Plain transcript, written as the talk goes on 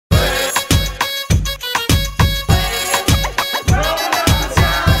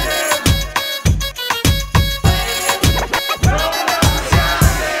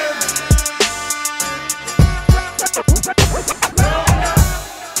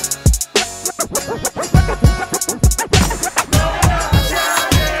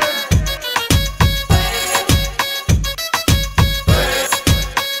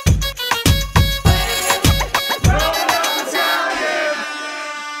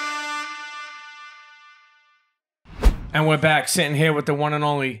And we're back sitting here with the one and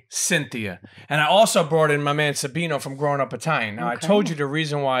only Cynthia. And I also brought in my man Sabino from Growing Up Italian. Now, I told you the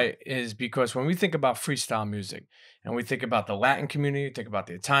reason why is because when we think about freestyle music and we think about the Latin community, think about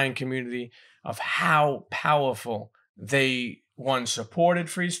the Italian community, of how powerful they, one, supported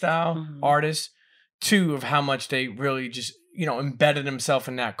freestyle artists, two, of how much they really just, embedded themselves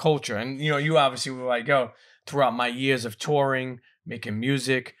in that culture. And, you obviously were like, throughout my years of touring, making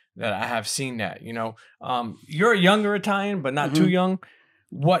music, that I have seen that, you're a younger Italian, but not too young.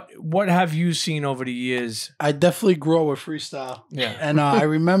 What have you seen over the years? I definitely grew up with freestyle. Yeah. And I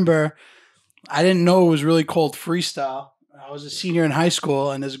remember I didn't know it was really called freestyle. I was a senior in high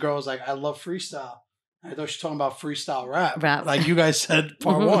school and this girl was like, I love freestyle. I thought she was talking about freestyle rap. Like you guys said,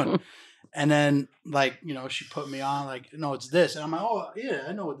 part one. And then she put me on like, no, it's this. And I'm like, oh yeah,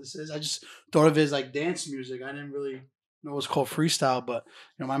 I know what this is. I just thought of it as like dance music. I didn't really know it was called freestyle, but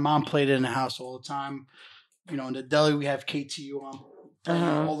my mom played it in the house all the time. In the deli we have KTU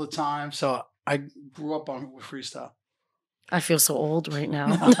on all the time. So I grew up with freestyle. I feel so old right now.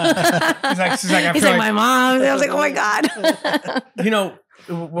 He's like my mom. I was like, oh my God.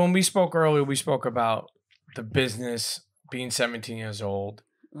 When we spoke earlier, we spoke about the business, being 17 years old,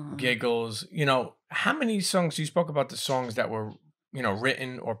 giggles. How many songs, you spoke about the songs that were,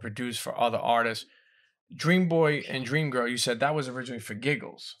 written or produced for other artists. Dream Boy and Dream Girl, you said that was originally for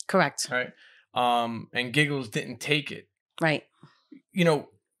Giggles. Correct. Right. And Giggles didn't take it. Right.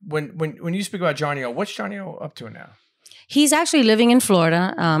 When you speak about Johnny O, what's Johnny O up to now? He's actually living in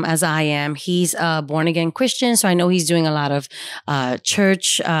Florida, as I am. He's a born-again Christian, so I know he's doing a lot of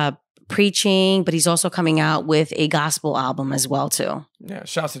church preaching, but he's also coming out with a gospel album as well, too. Yeah,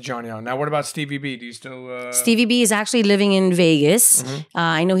 shouts to Johnny O. Now, what about Stevie B? Do you still... Stevie B is actually living in Vegas.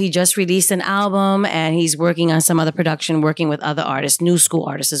 I know he just released an album, and he's working on some other production, working with other artists, new school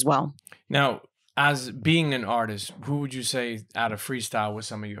artists as well. Now, as being an artist, who would you say out of freestyle was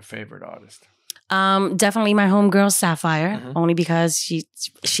some of your favorite artists? Definitely my homegirl Sapphire, only because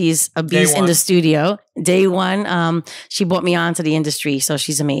she's a beast in the studio. Day one, she brought me onto the industry, so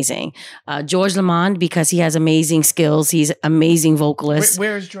she's amazing. George Lamond, because he has amazing skills. He's amazing vocalist.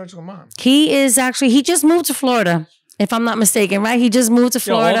 Where is George Lamond? He just moved to Florida. If I'm not mistaken, right? He just moved to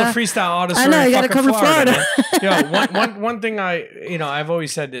Florida. All the freestyle artists. I know, you got to come to Florida. One thing I've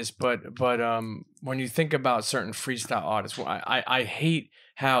always said this, but when you think about certain freestyle artists, I hate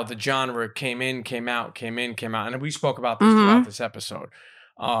how the genre came in, came out, and we spoke about this throughout this episode.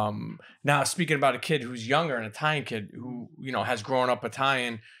 Now speaking about a kid who's younger, an Italian kid who has grown up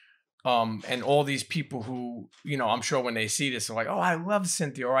Italian, and all these people who I'm sure when they see this are like, oh, I love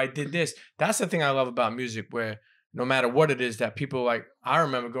Cynthia, or I did this. That's the thing I love about music, where no matter what it is, that people like, I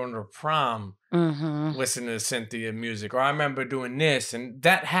remember going to a prom listening to Cynthia music, or I remember doing this. And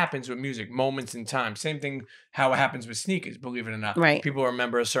that happens with music, moments in time. Same thing how it happens with sneakers, believe it or not. Right. People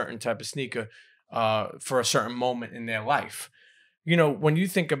remember a certain type of sneaker for a certain moment in their life. When you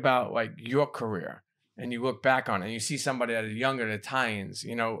think about like your career and you look back on it and you see somebody that is younger than Italians,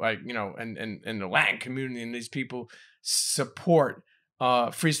 and the Latin community and these people support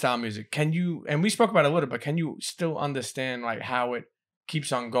freestyle music. Can you, and we spoke about it a little bit, can you still understand like how it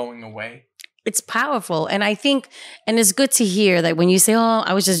keeps on going away? It's powerful. And I think, and it's good to hear that when you say, oh,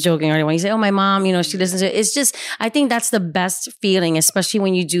 I was just joking earlier, when you say, oh, my mom, she listens to it. It's just, I think that's the best feeling, especially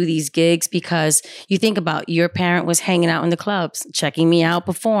when you do these gigs, because you think about your parent was hanging out in the clubs, checking me out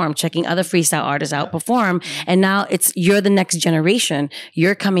perform, checking other freestyle artists out perform. And now you're the next generation.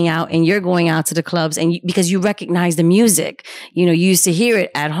 You're coming out and you're going out to the clubs and because you recognize the music, you used to hear it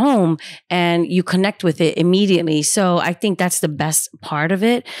at home and you connect with it immediately. So I think that's the best part of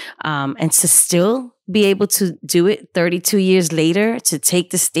it. And to still be able to do it 32 years later, to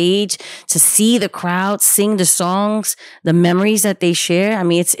take the stage, to see the crowd, sing the songs, the memories that they share. I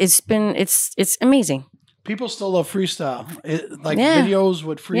mean, it's amazing. People still love freestyle. Videos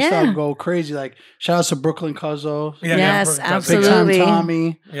with freestyle go crazy. Like shout out to Brooklyn Cuzzo. Yes, absolutely. Big Time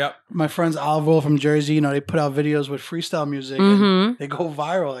Tommy. Yep. My friends Oliver from Jersey, they put out videos with freestyle music and they go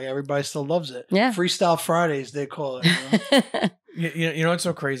viral. Like everybody still loves it. Yeah. Freestyle Fridays, they call it. It's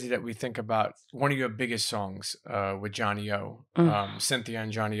so crazy that we think about one of your biggest songs with Johnny O, Cynthia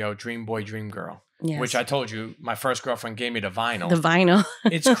and Johnny O, Dream Boy, Dream Girl, which I told you, my first girlfriend gave me the vinyl. The vinyl.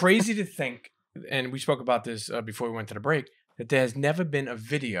 It's crazy to think, and we spoke about this before we went to the break, that there has never been a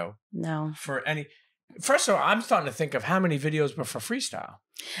video for any. First of all, I'm starting to think of how many videos were for freestyle.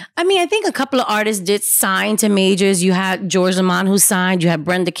 I mean, I think a couple of artists did sign to majors. You had George Lamont who signed. You had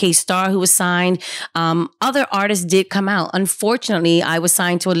Brenda K. Starr who was signed. Other artists did come out. Unfortunately, I was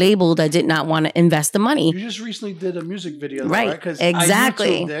signed to a label that did not want to invest the money. You just recently did a music video, right? Because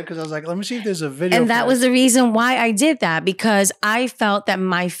exactly. Because I was like, let me see if there's a video. And that was the reason why I did that, because I felt that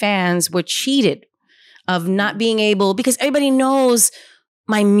my fans were cheated of not being able, because everybody knows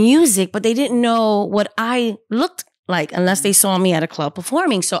my music, but they didn't know what I looked like unless they saw me at a club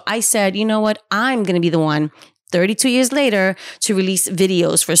performing. So I said, you know what? I'm going to be the one 32 years later to release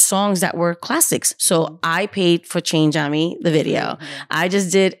videos for songs that were classics. So I paid for Change on Me, the video. I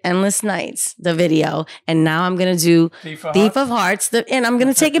just did Endless Nights, the video. And now I'm going to do Thief of Hearts, and I'm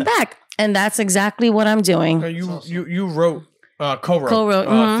going to take it back. And that's exactly what I'm doing. So you wrote,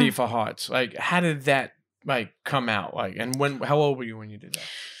 co-wrote Thief of Hearts. Like, how did that come out? Like, and how old were you when you did that?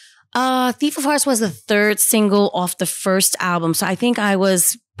 Thief of Hearts was the third single off the first album. So I think I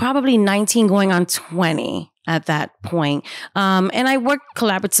was probably 19 going on 20 at that point. And I worked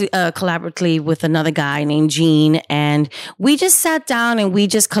collaboratively with another guy named Gene. And we just sat down and we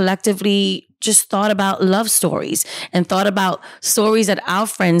just collectively just thought about love stories and thought about stories that our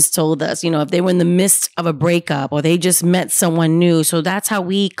friends told us, if they were in the midst of a breakup or they just met someone new. So that's how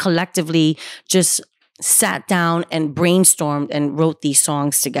we collectively just sat down and brainstormed and wrote these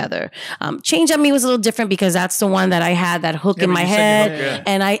songs together. Change on Me was a little different because that's the one that I had that hook in my head,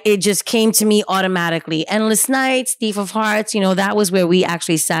 and it just came to me automatically. Endless Nights, Thief of Hearts, that was where we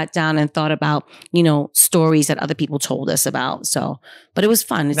actually sat down and thought about, stories that other people told us about. So, but it was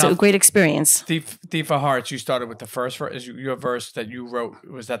fun. It's a great experience. Thief of Hearts, you started with the first verse. Is your verse that you wrote,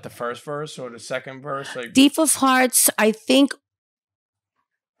 was that the first verse or the second verse? Thief of Hearts, I think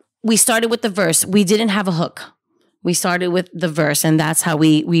we started with the verse. We didn't have a hook. We started with the verse, and that's how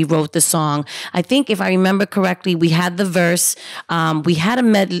we wrote the song. I think if I remember correctly, we had the verse. We had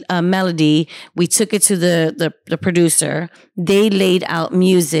a melody. We took it to the producer. They laid out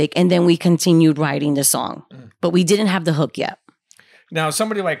music, and then we continued writing the song. But we didn't have the hook yet. Now,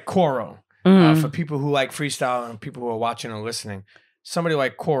 somebody like Koro, for people who like freestyle and people who are watching and listening, somebody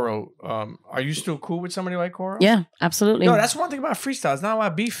like Koro, are you still cool with somebody like Koro? Yeah, absolutely. No, that's one thing about freestyle. There's not a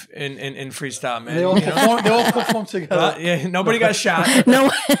lot of beef in freestyle, man. They all perform together. Yeah, nobody got shot. No.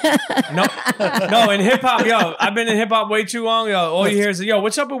 No, in hip hop, I've been in hip hop way too long. All you hear is,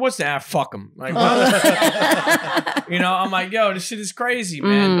 what's up with what's that? Fuck them. Like, I'm like, this shit is crazy,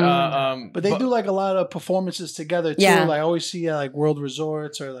 man. But they do like a lot of performances together too. Yeah. Like I always see like World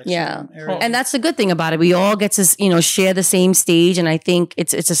Resorts or like areas. And that's the good thing about it. We all get to share the same stage, and I think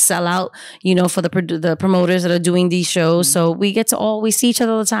it's a sellout, for the promoters that are doing these shows. So we get to we see each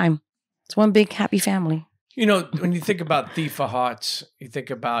other all the time. It's one big happy family. When you think about Thief of Hearts, you think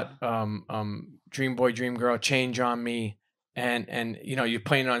about Dream Boy, Dream Girl, Change on Me, and you're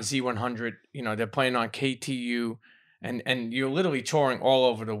playing on Z100. They're playing on KTU, and you're literally touring all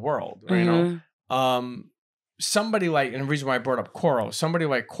over the world. Somebody like, and the reason why I brought up Koro, somebody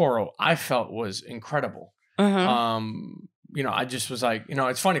like Koro, I felt was incredible. I just was like,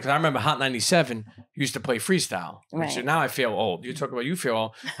 it's funny because I remember Hot 97 used to play freestyle. Right. So now I feel old. You talk about you feel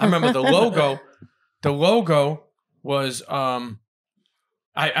old. I remember the logo. The logo was I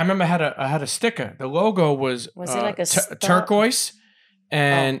remember I had a sticker. The logo was it like a turquoise,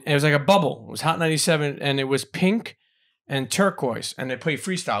 and it was like a bubble. It was Hot 97, and it was pink and turquoise, and they played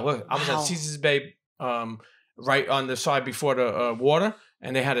freestyle. Look, I was at Caesar's Bay, right on the side before the water,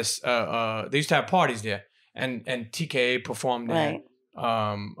 and they had they used to have parties there. And TKA performed there.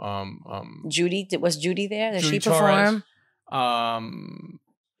 Right. Judy, was Judy there? Did Judy she perform? Torres,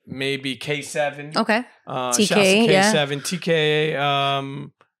 maybe K7. Okay. TKA, K7,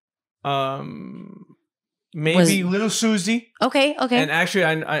 TKA. Maybe Little Susie. Okay. And actually,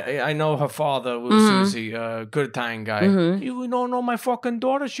 I know her father, Little Susie, good Italian guy. You don't know my fucking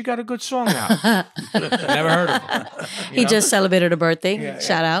daughter? She got a good song out. Never heard of her. He just celebrated a birthday. Yeah,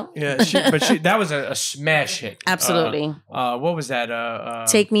 shout out. Yeah, that was a smash hit. Absolutely. What was that?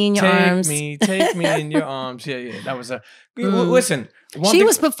 Take Me in Your Arms. Take me in your arms. Yeah. That was a. Listen. She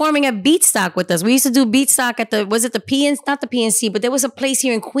was performing at Beatstock with us. We used to do Beatstock at not the PNC, but there was a place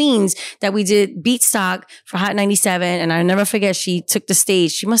here in Queens that we did Beatstock for Hot 97. And I'll never forget, she took the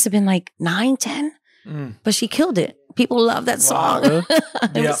stage. She must have been like 9, 10, but she killed it. People love that song.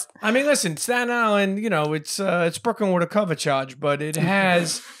 Yeah. I mean, listen, Staten Island, it's Brooklyn with a cover charge, but it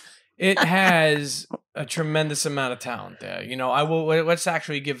has a tremendous amount of talent there. Let's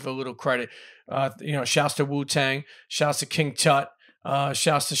actually give a little credit. Shouts to Wu-Tang, shouts to King Tut.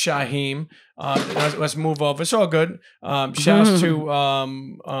 Shouts to Shaheem. Let's move over. It's all good. Shouts to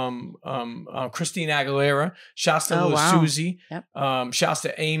Christina Aguilera. Shouts to Lil Susie. Yep. Shouts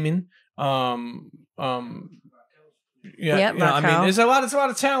to Eamon. Yeah, I mean, there's a lot of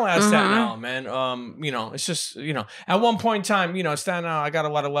talent at Staten Island, man. It's just, at one point in time, Staten Island, I got a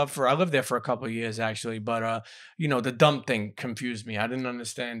lot of love for. I lived there for a couple of years actually, but the dump thing confused me. I didn't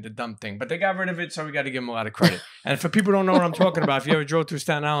understand the dump thing, but they got rid of it, so we got to give them a lot of credit. And for people who don't know what I'm talking about, if you ever drove through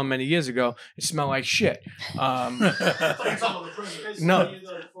Staten Island many years ago, it smelled like shit. No,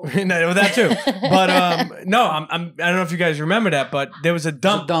 that too. But I don't know if you guys remember that, but there was a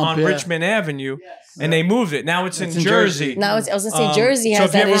dump on Richmond Avenue. Yes. And they moved it. Now it's in Jersey. Now I was going to say Jersey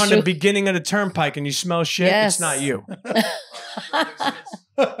has that issue. So if you're on the beginning of the turnpike and you smell shit, it's not you. Thank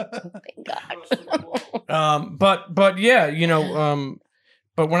God. But yeah,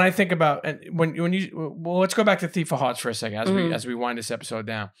 but when I think about let's go back to Thief of Hearts for a second as we wind this episode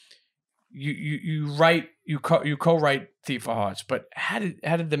down. You co-write Thief of Hearts, but how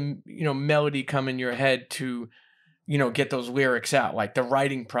did the melody come in your head to get those lyrics out, like the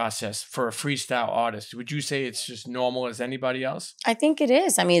writing process for a freestyle artist? Would you say it's just normal as anybody else? I think it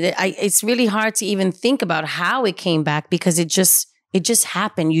is. I mean, it's really hard to even think about how it came back because it just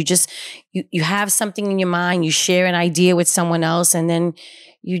happened. You have something in your mind, you share an idea with someone else, and then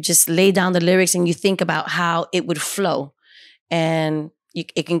you just lay down the lyrics and you think about how it would flow. And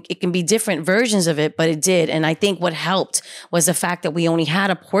it can be different versions of it, but it did. And I think what helped was the fact that we only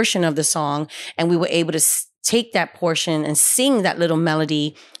had a portion of the song and we were able to take that portion and sing that little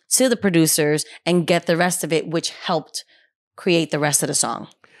melody to the producers and get the rest of it, which helped create the rest of the song.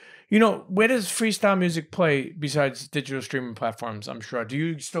 Where does freestyle music play besides digital streaming platforms? I'm sure. Do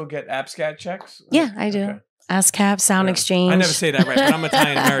you still get ASCAP checks? Yeah, I do. Okay. ASCAP, Sound Exchange. I never say that right, but I'm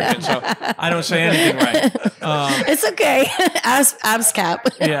Italian American, so I don't say anything right. It's okay. ASCAP.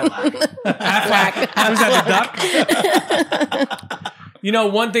 Yeah. I was at the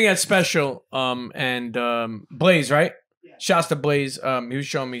duck. One thing that's special, and Blaze, right? Yeah. Shouts to Blaze. He was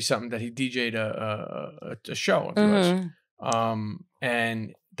showing me something that he DJ'd a show to us.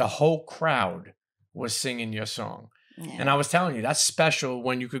 And the whole crowd was singing your song. Yeah. And I was telling you, that's special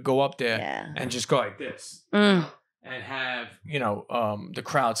when you could go up there and just go like this and have, the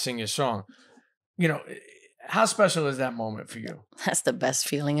crowd sing your song. How special is that moment for you? That's the best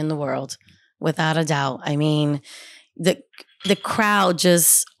feeling in the world, without a doubt. I mean, the crowd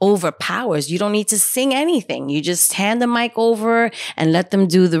just overpowers. You don't need to sing anything. You just hand the mic over and let them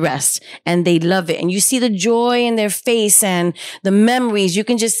do the rest. And they love it. And you see the joy in their face and the memories. You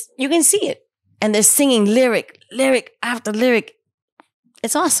can see it. And they're singing lyric after lyric.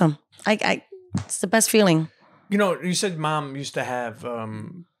 It's awesome. It's the best feeling. You said mom used to have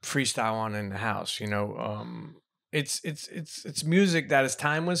freestyle on in the house. It's music that is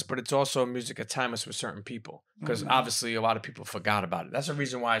timeless, but it's also music that's timeless with certain people because obviously a lot of people forgot about it. That's the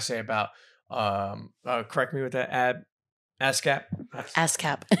reason why I say about correct me with that ASCAP.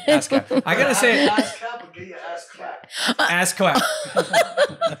 ASCAP. I gotta say ASCAP or get your ass clapped. Ass clap.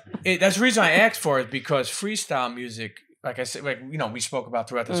 That's the reason I asked for it because freestyle music, like I said, we spoke about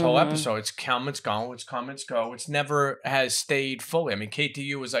throughout this whole episode. It's come, it's gone, it's come, it's go. It's never has stayed fully. I mean,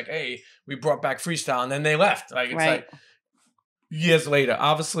 KTU was like, hey, we brought back freestyle, and then they left. Like it's like years later.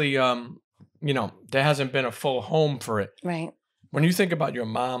 Obviously, there hasn't been a full home for it. Right. When you think about your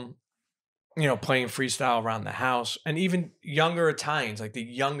mom, playing freestyle around the house, and even younger Italians, like the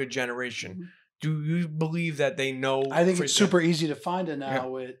younger generation, do you believe that they know? I think it's super easy to find it now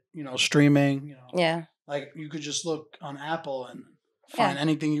with streaming. Yeah. Like you could just look on Apple and find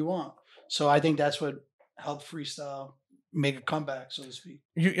anything you want. So I think that's what helped freestyle make a comeback, so to speak.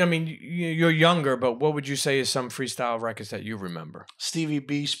 You're younger, but what would you say is some freestyle records that you remember? Stevie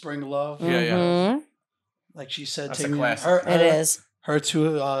B, Spring Love. Yeah. Like she said, that's a classic. It is. Her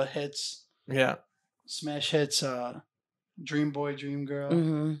two hits. Yeah. Smash hits, Dream Boy, Dream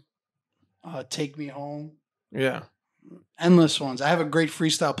Girl. Take Me Home. Yeah. Endless ones. I have a great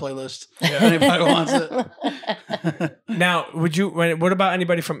freestyle playlist. If anybody wants it. Now, what about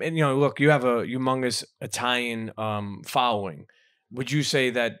anybody from, look, you have a humongous Italian following. Would you say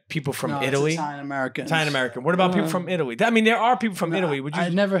that people from Italy? Italian American. Italian American. What about people from Italy? I mean, there are people from Italy. Would you? I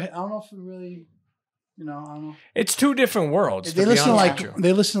don't know if it really, I don't know. It's two different worlds. They listen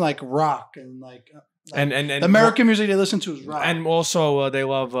to rock and and the American music they listen to is rock. And also they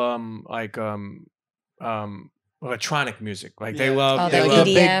love electronic music. Like they love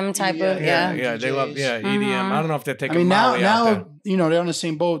EDM type of they love EDM. I don't know if they're taking. I mean now they're on the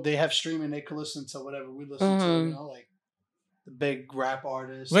same boat. They have streaming. They can listen to whatever we listen to. Like the big rap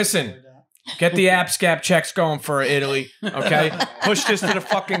artists. Listen, Get the AppScap checks going for Italy, okay? Push this to the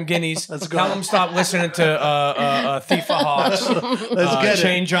fucking guineas. Let's go. Tell them stop listening to Thief of Hearts. Let's get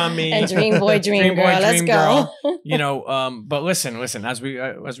Change on Me. And Dream Boy, Dream Girl. Let's go. You know, but listen. As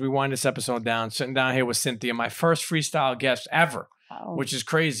we wind this episode down, sitting down here with Cynthia, my first freestyle guest ever. Wow. Which is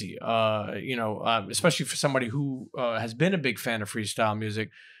crazy, you know, especially for somebody who has been a big fan of freestyle music.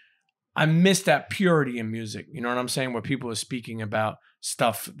 I miss that purity in music. You know what I'm saying? Where people are speaking about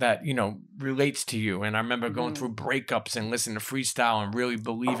stuff that, you know, relates to you. And I remember going through breakups and listening to freestyle and really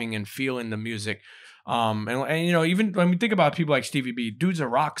believing and feeling the music. And you know, even when we think about people like Stevie B, dude's a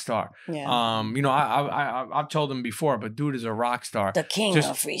rock star. Yeah. You know, I've told him before, but dude is a rock star. The king of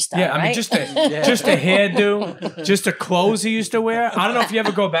freestyle. Yeah, right? I mean, just a hairdo, just the clothes he used to wear. I don't know if you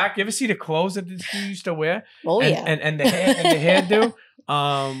ever go back. You ever see the clothes that he used to wear? Oh and the hair and the hairdo.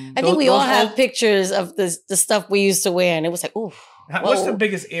 I think we all have pictures of the stuff we used to wear, and it was like, ooh. What's the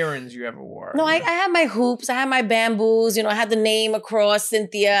biggest earrings you ever wore? No, I had my hoops. I had my bamboos. You know, I had the name across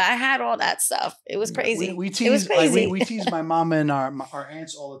Cynthia. I had all that stuff. It was crazy. We tease, it was crazy. Like, we tease my mom and our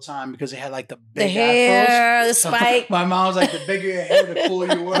aunts all the time because they had like the big hair, afros. The spike. My mom was like, the bigger your hair, the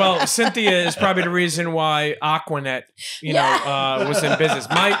cooler you were. Well, Cynthia is probably the reason why Aquanet, you know, was in business.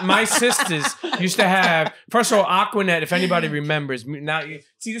 My sisters used to have, first of all, Aquanet, if anybody remembers, now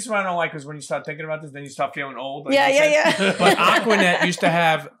see, this is what I don't like, because when you start thinking about this, then you start feeling old. Like yeah. But Aquanet used to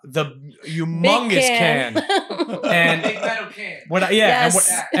have the humongous can. And big metal can. What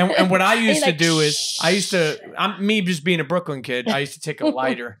I used to do is, me just being a Brooklyn kid, I used to take a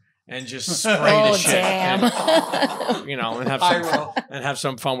lighter and just spray the shit. Damn. And, you know, and have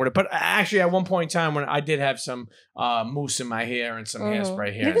some fun with it. But actually, at one point in time, when I did have some mousse in my hair and some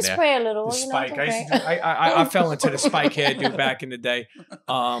hairspray here, you can spray a little. The spike. I fell into the spike hairdo back in the day.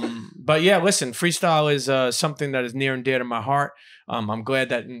 But yeah, listen, freestyle is something that is near and dear to my heart. I'm glad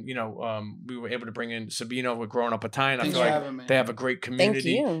that, you know, we were able to bring in Sabino with Growing Up Italian. I feel like they have a great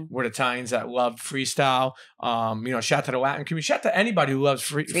community with Italians that love freestyle. You know, shout out to the Latin community. Shout out to anybody who loves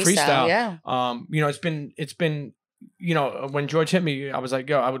freestyle. Yeah. You know, it's been, you know, when George hit me, I was like,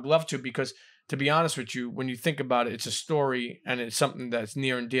 yo, I would love to, because to be honest with you, when you think about it, it's a story and it's something that's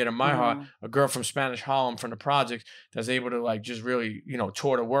near and dear to my heart. A girl from Spanish Harlem, from the projects, that's able to like just really, you know,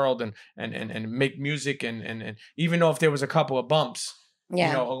 tour the world and make music and even though if there was a couple of bumps, you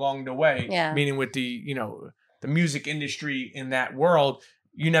know, along the way, meaning with the, you know, the music industry in that world,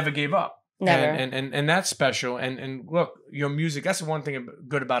 you never gave up. Never. And that's special. And look, your music, that's the one thing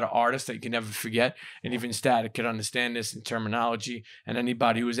good about an artist that you can never forget. And even Static could understand this in terminology. And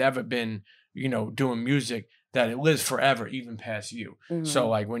anybody who's ever been, you know, doing music, that it lives forever, even past you. So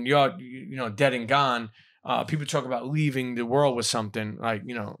like when you're, you know, dead and gone, people talk about leaving the world with something like,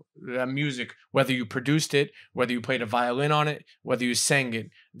 you know, that music, whether you produced it, whether you played a violin on it, whether you sang it,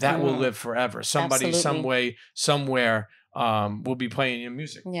 that will live forever. Somebody, some way, somewhere will be playing your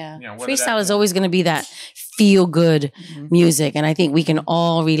music. Yeah. You know, freestyle is always going to be that feel good music. And I think we can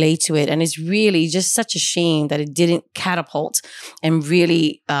all relate to it. And it's really just such a shame that it didn't catapult and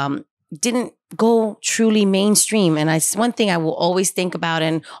really didn't go truly mainstream. And one thing I will always think about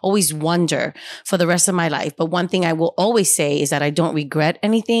and always wonder for the rest of my life. But one thing I will always say is that I don't regret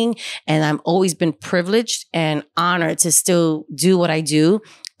anything. And I've always been privileged and honored to still do what I do.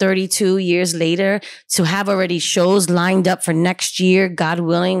 32 years later, to have already shows lined up for next year, God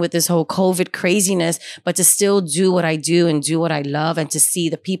willing, with this whole COVID craziness, but to still do what I do and do what I love, and to see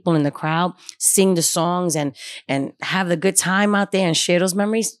the people in the crowd sing the songs and have the good time out there and share those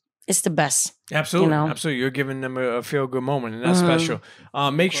memories. It's the best. Absolutely. You know? Absolutely. You're giving them a feel-good moment, and that's special.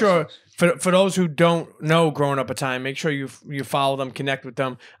 Make sure, for those who don't know Growing Up Italian, make sure you follow them, connect with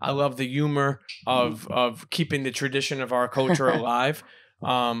them. I love the humor of keeping the tradition of our culture alive.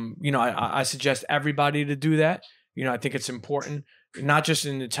 You know, I suggest everybody to do that. You know, I think it's important, not just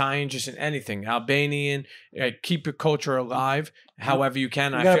in Italian, just in anything. Albanian, keep your culture alive however you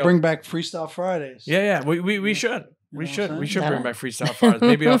can. We gotta bring back Freestyle Fridays. Yeah, we should. We should bring back Freestyle Fridays.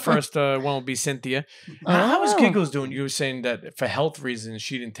 Maybe our first one will be Cynthia. How is Giggles doing? You were saying that for health reasons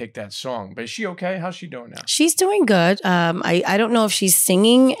she didn't take that song, but is she okay? How's she doing now? She's doing good. I don't know if she's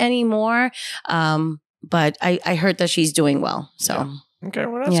singing anymore, but I heard that she's doing well. So. Yeah. Okay,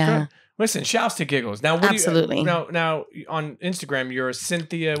 well that's good. Listen, shouts to Giggles. Now, absolutely. Now on Instagram, you're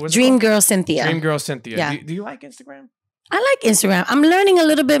Cynthia. Dream Girl Cynthia. Dream Girl Cynthia. Yeah. Do you like Instagram? I like Instagram. I'm learning a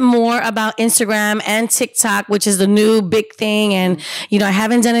little bit more about Instagram and TikTok, which is the new big thing. And, you know, I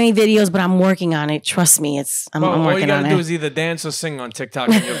haven't done any videos, but I'm working on it. Trust me, I'm working on it. All you got to do is either dance or sing on TikTok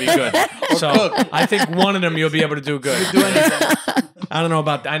and you'll be good. So I think one of them you'll be able to do good. I don't know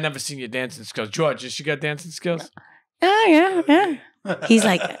about that. I never seen your dancing skills. George, has she got dancing skills? Oh, yeah. He's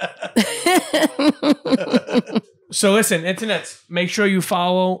like, So listen, internets, make sure you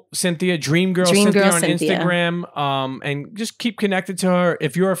follow Cynthia, Dream Girl Cynthia on Instagram, and just keep connected to her.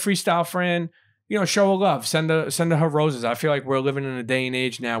 If you're a freestyle fan, you know, show her love. Send her roses. I feel like we're living in a day and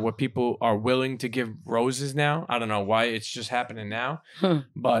age now where people are willing to give roses now. I don't know why it's just happening now,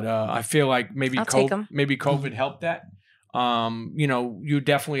 but I feel like maybe COVID helped that. You know, you're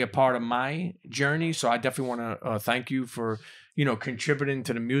definitely a part of my journey, so I definitely want to thank you for, you know, contributing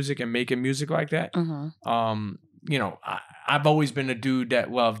to the music and making music like that. You know, I've always been a dude that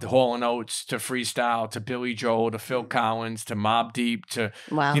loved Hall & Oates to freestyle to Billy Joel to Phil Collins to Mobb Deep to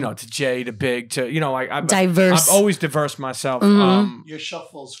you know, to Jay to Big to, you know, like I've always diverse myself. Your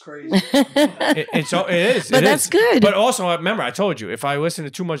shuffle's crazy. It is, but that's good. But also, remember, I told you, if I listened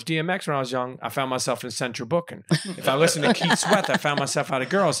to too much DMX when I was young, I found myself in Central Booking. If I listened to Keith Sweat, I found myself at a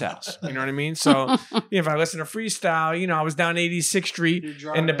girl's house. You know what I mean? So if I listened to freestyle, you know, I was down 86th Street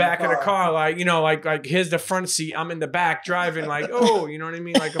in the back of the car, like, you know, like here's the front seat, I'm in the back driving, like, oh, you know what I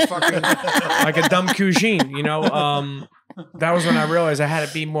mean, like a fucking like a dumb cuisine, you know. That was when I realized I had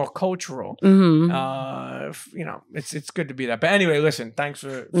to be more cultural. You know, it's good to be that. But anyway, listen, thanks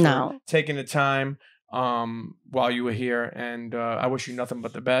for taking the time while you were here, and I wish you nothing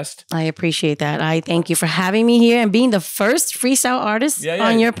but the best. I appreciate that. I thank you for having me here and being the first freestyle artist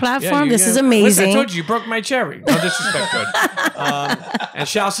on your platform. This is amazing. Listen, I told you broke my cherry. No disrespect, good. And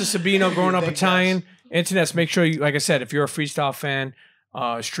shouts to Sabino, Growing Up Italian. Internets, make sure you, like I said, if you're a freestyle fan,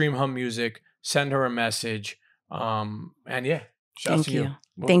 stream her music, send her a message. And yeah, shouts to you.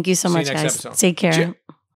 Thank you so much, guys. Take care.